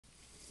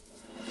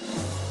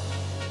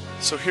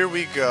So here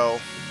we go.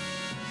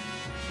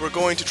 We're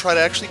going to try to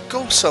actually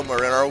go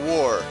somewhere in our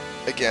war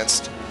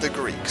against the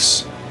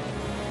Greeks.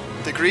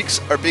 The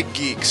Greeks are big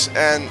geeks,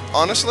 and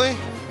honestly,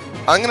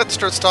 I'm going to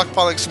start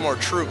stockpiling some more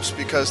troops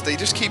because they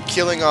just keep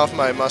killing off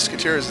my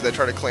musketeers as they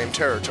try to claim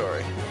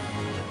territory.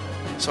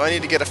 So I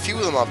need to get a few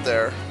of them up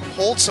there,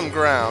 hold some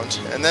ground,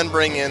 and then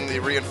bring in the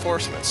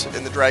reinforcements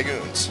in the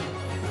dragoons.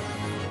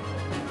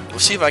 We'll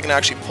see if I can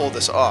actually pull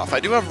this off. I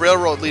do have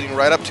railroad leading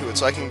right up to it,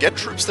 so I can get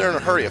troops there in a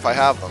hurry if I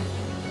have them.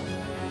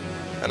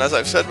 And as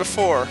I've said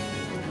before,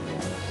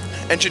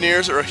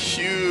 engineers are a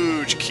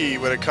huge key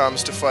when it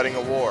comes to fighting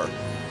a war,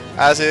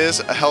 as is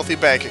a healthy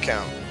bank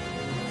account.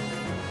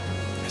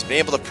 As being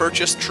able to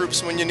purchase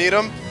troops when you need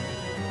them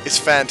is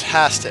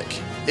fantastic.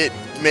 It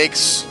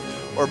makes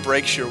or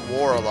breaks your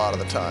war a lot of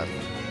the time.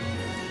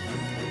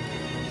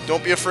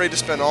 Don't be afraid to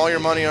spend all your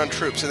money on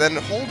troops and then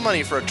hold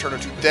money for a turn or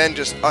two, then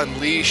just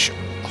unleash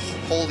a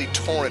holy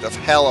torrent of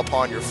hell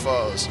upon your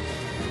foes.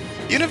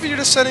 Even if you're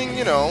just sending,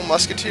 you know,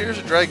 musketeers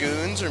or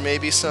dragoons or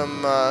maybe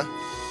some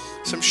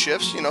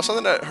ships, you know,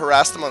 something to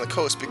harass them on the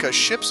coast, because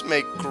ships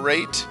make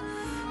great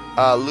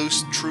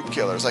loose troop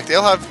killers. Like,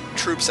 they'll have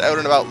troops out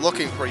and about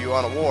looking for you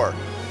on a war.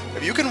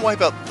 If you can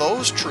wipe out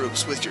those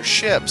troops with your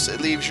ships,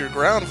 it leaves your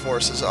ground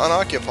forces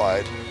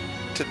unoccupied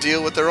to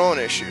deal with their own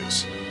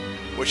issues,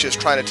 which is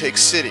trying to take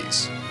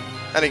cities.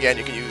 And again,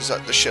 you can use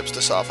the ships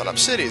to soften up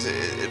cities.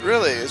 It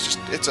really is just,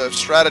 it's a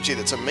strategy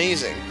that's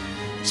amazing.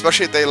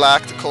 Especially if they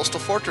lack the coastal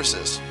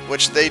fortresses,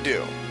 which they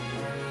do.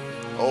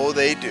 Oh,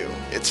 they do.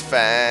 It's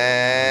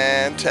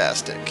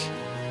fantastic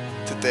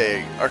that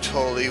they are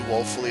totally,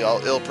 woefully,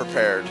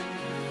 ill-prepared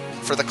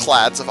for the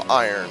clads of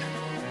iron.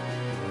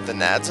 The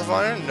nads of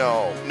iron?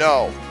 No.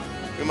 No.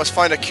 We must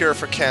find a cure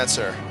for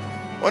cancer.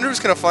 Wonder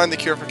who's going to find the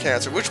cure for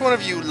cancer. Which one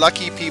of you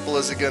lucky people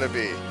is it going to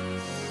be?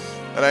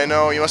 And I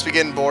know you must be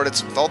getting bored.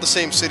 It's all the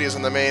same cities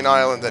on the main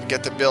island that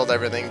get to build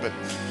everything, but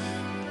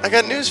I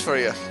got news for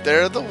you.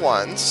 They're the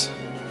ones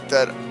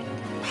that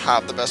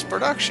have the best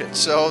production,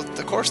 so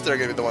of course they're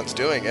going to be the ones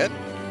doing it.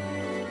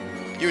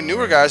 You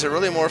newer guys are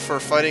really more for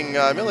fighting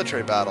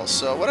military battles,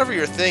 so whatever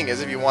your thing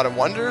is, if you wanted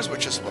wonders,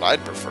 which is what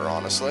I'd prefer,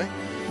 honestly,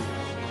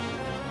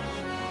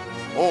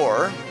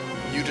 or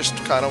you just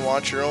kind of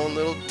want your own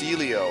little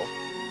dealio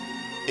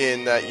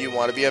in that you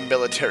want to be a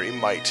military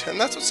might, and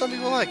that's what some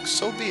people like.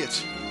 So be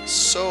it.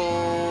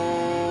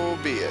 So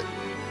be it.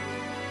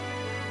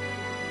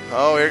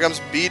 Oh, here comes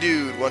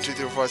B-Dude. 1, 2,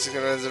 3, 4, 5, 6,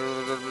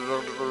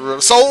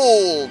 7,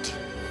 sold!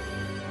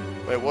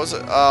 Wait, was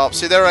it? Oh,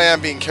 see, there I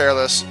am being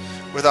careless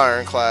with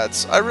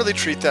ironclads. I really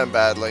treat them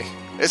badly.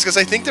 It's because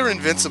I think they're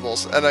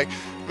invincibles, and I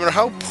remember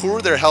how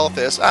poor their health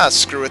is. Ah,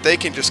 screw it. They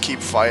can just keep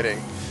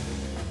fighting.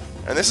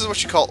 And this is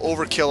what you call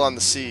overkill on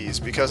the seas,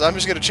 because I'm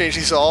just going to change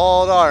these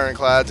all to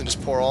ironclads and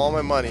just pour all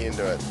my money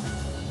into it.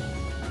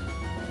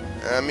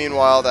 And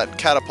meanwhile, that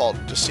catapult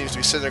just seems to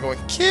be sitting there going,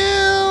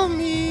 kill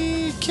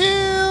me,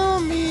 kill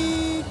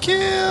me,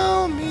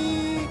 kill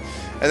me.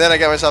 And then I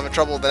got myself in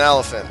trouble with an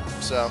elephant,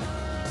 so.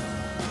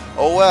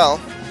 Oh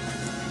well.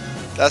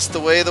 That's the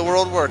way the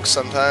world works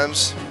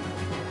sometimes.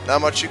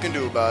 Not much you can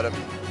do about it.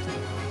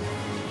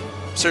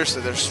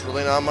 Seriously, there's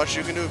really not much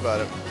you can do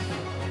about it.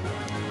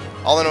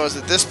 All I know is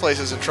that this place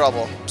is in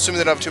trouble. Assuming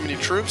they don't have too many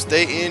troops,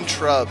 they in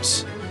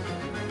trubs.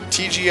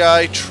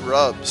 TGI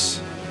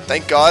trubs.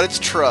 Thank God it's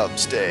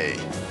Trubs Day.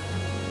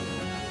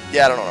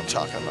 Yeah, I don't know what I'm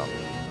talking about.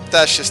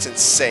 That's just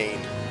insane.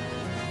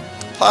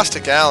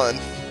 Plastic Allen,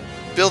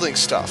 building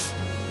stuff.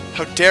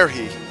 How dare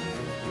he?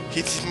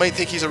 He might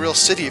think he's a real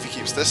city if he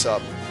keeps this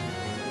up.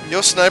 Yo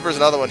Sniper's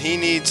another one. He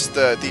needs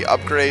the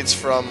upgrades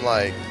from,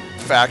 like,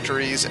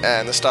 factories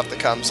and the stuff that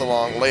comes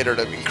along later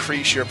to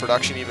increase your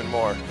production even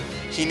more.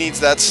 He needs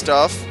that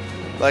stuff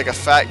like a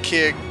fat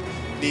kid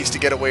needs to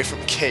get away from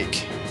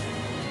cake.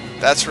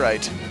 That's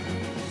right.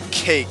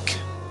 Cake.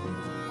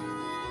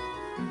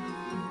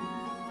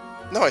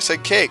 No, I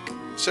said cake.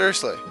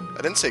 Seriously.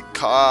 I didn't say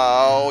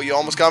cow. You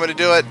almost got me to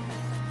do it.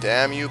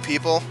 Damn you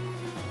people.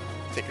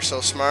 Think you're so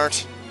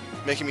smart?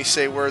 Making me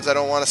say words I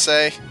don't want to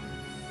say?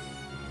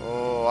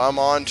 Oh, I'm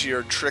on to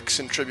your tricks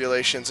and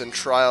tribulations and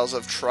trials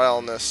of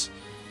trialness.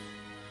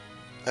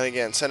 And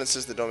again,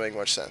 sentences that don't make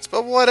much sense.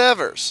 But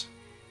whatevers.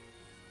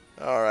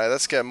 Alright,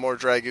 let's get more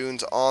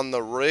dragoons on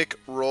the Rick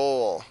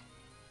roll.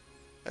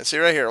 And see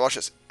right here, watch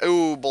this.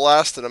 Ooh,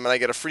 blasted him and I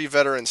get a free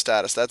veteran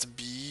status. That's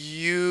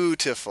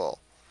beautiful.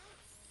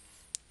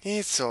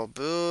 It's so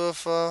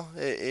beautiful.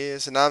 It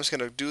is. And now I'm just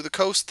going to do the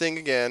coast thing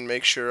again.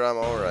 Make sure I'm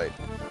alright.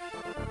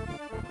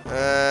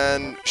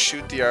 And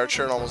shoot the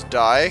archer and almost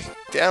die.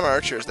 Damn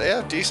archers. They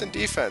have decent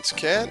defense.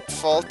 Can't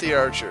fault the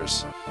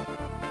archers.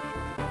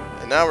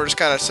 And now we're just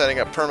kind of setting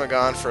up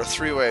Permagon for a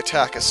three-way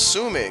attack.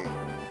 Assuming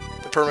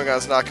the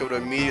Permagon's not going to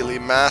immediately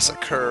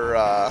massacre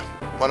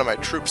one of my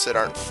troops that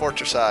aren't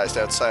fortressized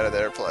outside of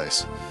their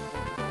place.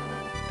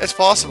 It's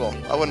possible.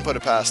 I wouldn't put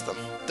it past them.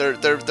 They're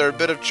a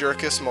bit of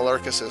jerkus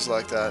malarkuses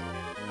like that.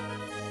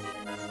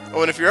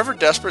 Oh, and if you're ever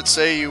desperate,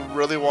 say you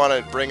really want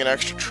to bring an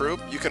extra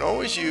troop, you can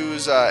always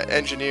use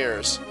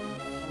engineers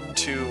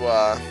to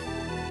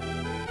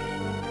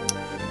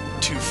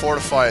to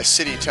fortify a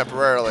city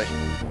temporarily.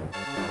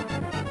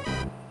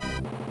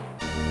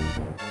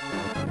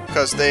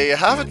 Because they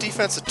have a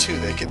defense of 2.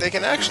 They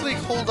can actually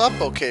hold up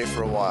okay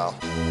for a while.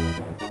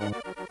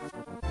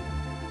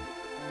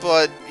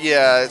 But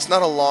yeah, it's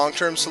not a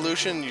long-term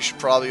solution. You should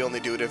probably only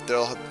do it if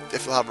they'll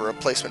have a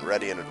replacement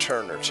ready in a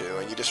turn or 2,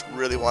 and you just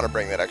really want to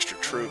bring that extra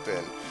troop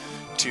in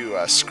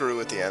to screw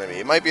with the enemy.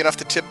 It might be enough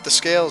to tip the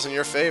scales in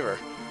your favor.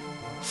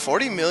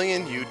 40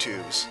 million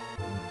YouTubes.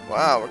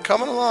 Wow, we're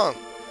coming along.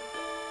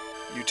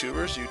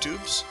 YouTubers,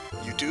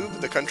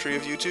 YouTube, the country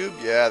of YouTube.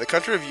 Yeah, the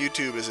country of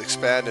YouTube is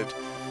expanded,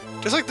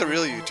 just like the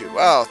real YouTube.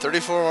 Wow,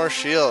 34 more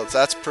shields.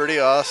 That's pretty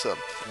awesome.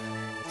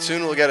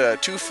 Soon we'll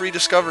get 2 free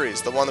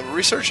discoveries, the one that we're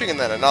researching and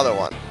then another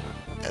one.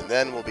 And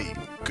then we'll be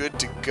good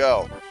to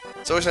go.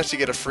 It's always nice to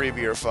get a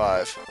freebie or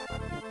 5.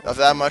 Of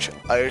that much,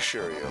 I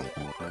assure you.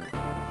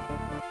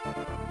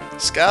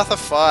 Scatha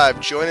 5,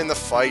 joining the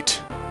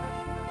fight.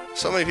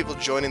 So many people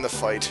joining the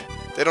fight.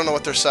 They don't know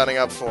what they're signing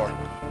up for.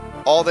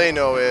 All they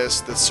know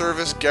is that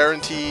service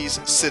guarantees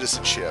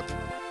citizenship.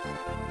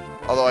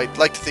 Although I'd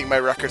like to think my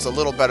record's a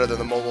little better than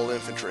the mobile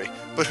infantry.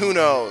 But who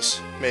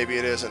knows? Maybe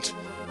it isn't.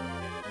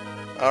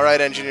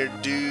 Alright, engineer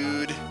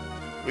dude.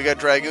 We got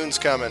dragoons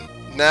coming.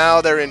 Now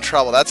they're in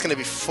trouble. That's going to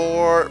be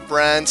 4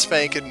 brand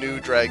spanking new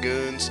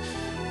dragoons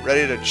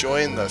ready to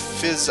join the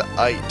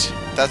Fizzite.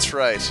 That's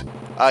right.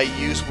 I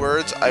use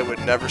words I would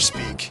never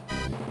speak.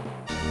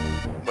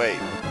 Wait,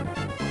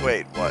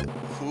 what?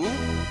 Who?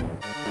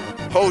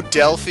 Oh,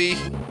 Delphi,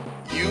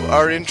 you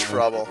are in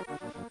trouble.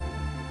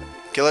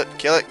 Kill it,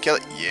 kill it, kill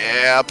it.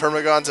 Yeah,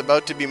 Permagon's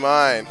about to be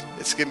mine.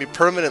 It's going to be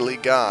permanently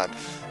gone.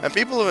 And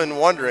people have been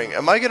wondering,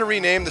 am I going to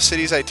rename the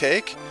cities I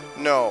take?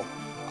 No.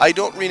 I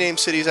don't rename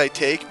cities I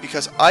take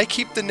because I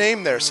keep the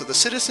name there so the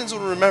citizens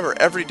will remember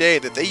every day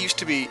that they used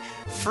to be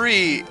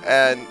free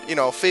and, you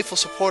know, faithful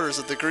supporters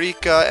of the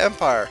Greek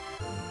Empire.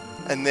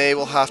 And they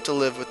will have to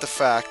live with the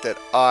fact that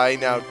I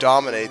now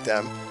dominate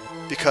them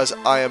because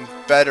I am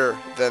better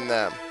than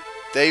them.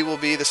 They will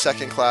be the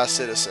second-class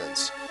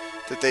citizens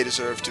that they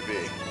deserve to be.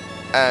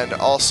 And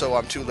also,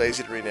 I'm too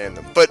lazy to rename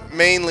them. But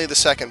mainly the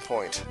second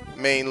point.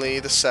 Mainly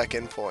the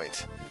second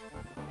point.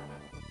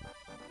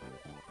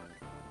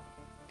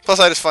 Plus,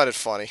 I just find it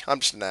funny. I'm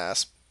just an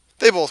ass.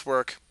 They both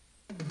work.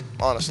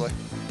 Honestly.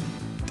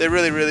 They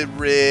really, really,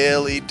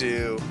 really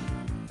do.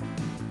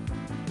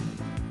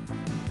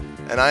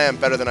 And I am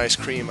better than ice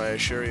cream, I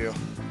assure you.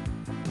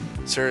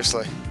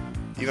 Seriously.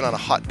 Even on a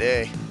hot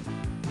day.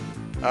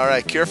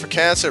 Alright, cure for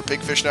cancer.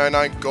 Pigfish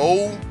 99,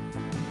 go!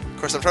 Of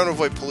course, I'm trying to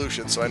avoid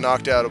pollution, so I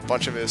knocked out a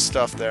bunch of his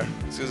stuff there.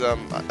 Because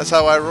that's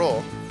how I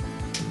roll.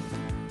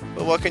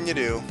 But what can you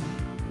do?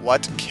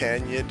 What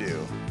can you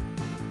do?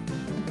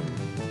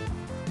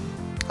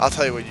 I'll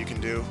tell you what you can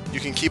do. You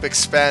can keep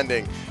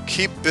expanding,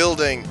 keep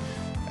building,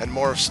 and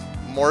morst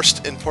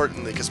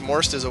importantly, because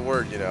morst is a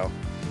word, you know.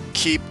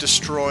 Keep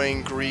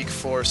destroying Greek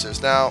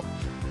forces. Now,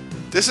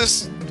 this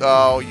is...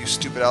 Oh, you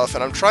stupid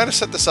elephant. I'm trying to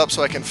set this up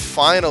so I can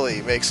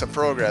finally make some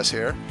progress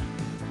here.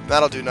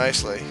 That'll do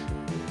nicely.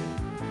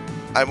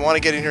 I want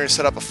to get in here and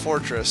set up a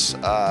fortress,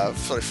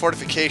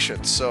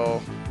 fortification,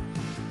 so...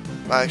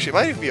 Actually, it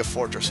might even be a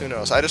fortress, who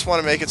knows. I just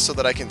want to make it so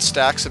that I can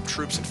stack some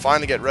troops and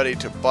finally get ready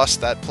to bust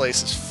that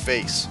place's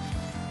face.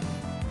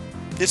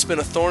 It's been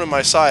a thorn in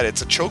my side.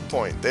 It's a choke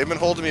point. They've been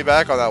holding me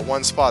back on that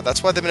one spot.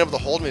 That's why they've been able to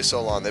hold me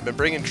so long. They've been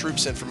bringing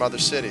troops in from other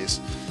cities.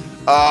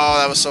 Oh,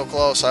 that was so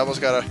close. I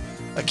almost got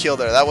a kill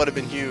there. That would have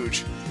been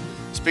huge.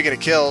 Speaking of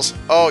kills,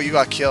 oh, you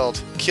got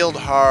killed. Killed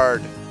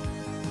hard.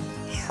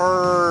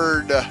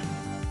 Herd.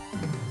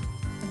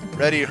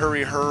 Ready,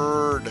 hurry,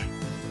 herd.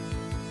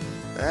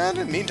 And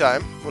in the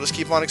meantime, we'll just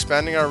keep on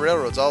expanding our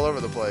railroads all over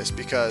the place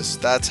because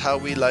that's how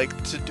we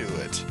like to do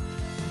it.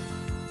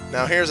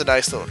 Now here's a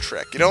nice little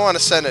trick. You don't want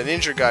to send an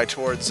injured guy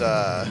towards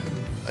a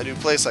new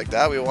place like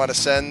that. We want to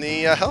send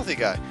the healthy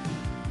guy.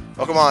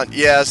 Oh, come on.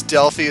 Yes,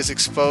 Delphi is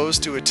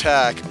exposed to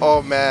attack.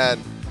 Oh, man.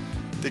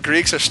 The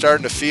Greeks are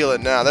starting to feel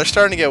it now. They're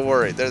starting to get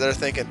worried. They're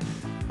thinking,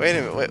 wait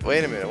a minute,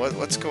 wait a minute.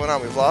 What's going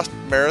on? We've lost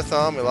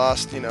Marathon. We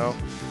lost, you know,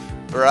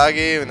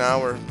 Baragi. And now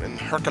we're in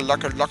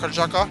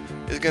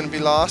Herkalakajaka is going to be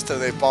lost.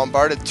 And they've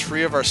bombarded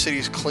 3 of our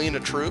cities clean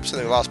of troops.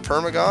 And they lost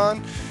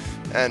Permagon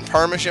and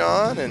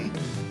Parmesan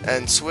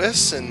and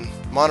Swiss and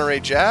Monterey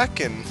Jack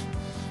and,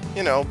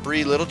 you know,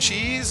 Brie Little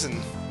Cheese.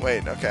 And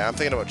wait, okay, I'm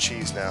thinking about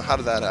cheese now. How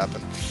did that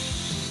happen?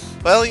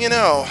 Well, you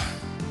know,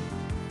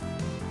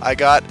 I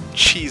got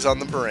cheese on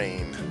the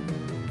brain.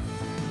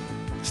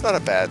 It's not a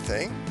bad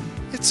thing.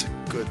 It's a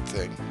good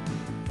thing.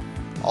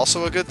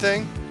 Also a good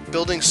thing,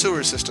 building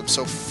sewer systems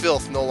so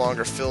filth no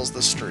longer fills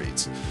the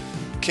streets.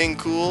 King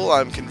Cool,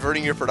 I'm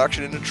converting your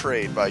production into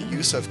trade by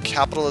use of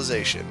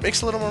capitalization.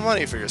 Makes a little more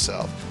money for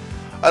yourself.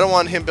 I don't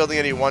want him building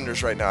any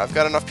wonders right now. I've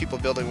got enough people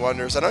building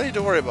wonders. I don't need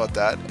to worry about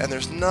that. And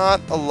there's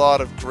not a lot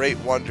of great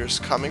wonders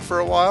coming for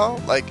a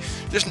while. Like,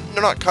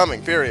 they're not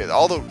coming, period.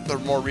 All the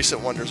more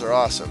recent wonders are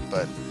awesome,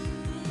 but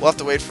we'll have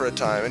to wait for a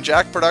time. And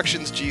Jack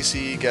Productions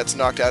GC gets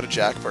knocked out of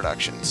Jack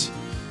Productions.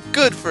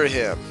 Good for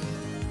him.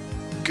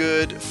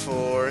 Good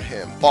for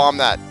him. Bomb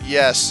that.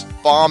 Yes,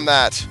 bomb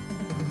that.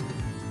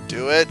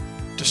 Do it.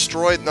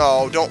 Destroy.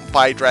 No, don't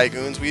buy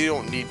dragoons. We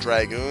don't need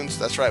dragoons.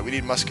 That's right. We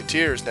need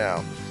musketeers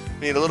now.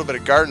 We need a little bit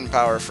of garden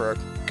power for our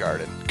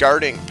garden.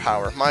 Guarding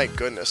power. My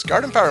goodness.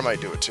 Garden power might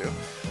do it too.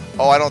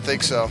 Oh, I don't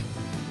think so.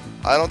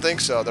 I don't think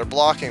so. They're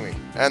blocking me.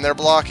 And they're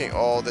blocking.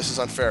 Oh, this is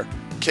unfair.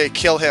 Okay,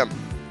 kill him.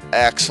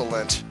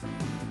 Excellent.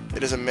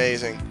 It is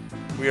amazing.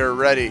 We are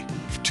ready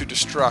to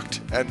destruct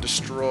and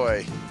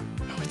destroy.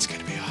 Oh, it's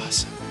going to be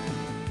awesome.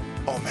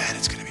 Oh, man,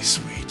 it's going to be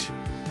sweet.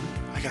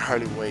 I can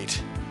hardly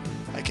wait.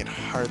 I can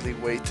hardly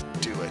wait to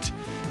do it.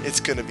 It's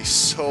going to be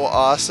so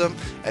awesome.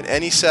 And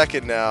any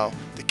second now,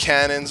 the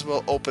cannons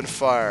will open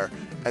fire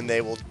and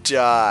they will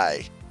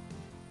die.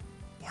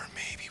 Or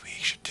maybe we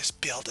should just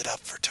build it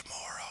up for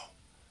tomorrow.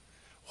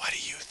 What do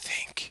you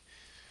think?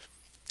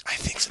 I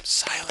think some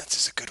silence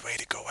is a good way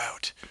to go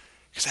out.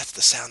 Because that's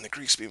the sound the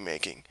Greeks be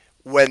making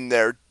when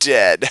they're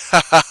dead.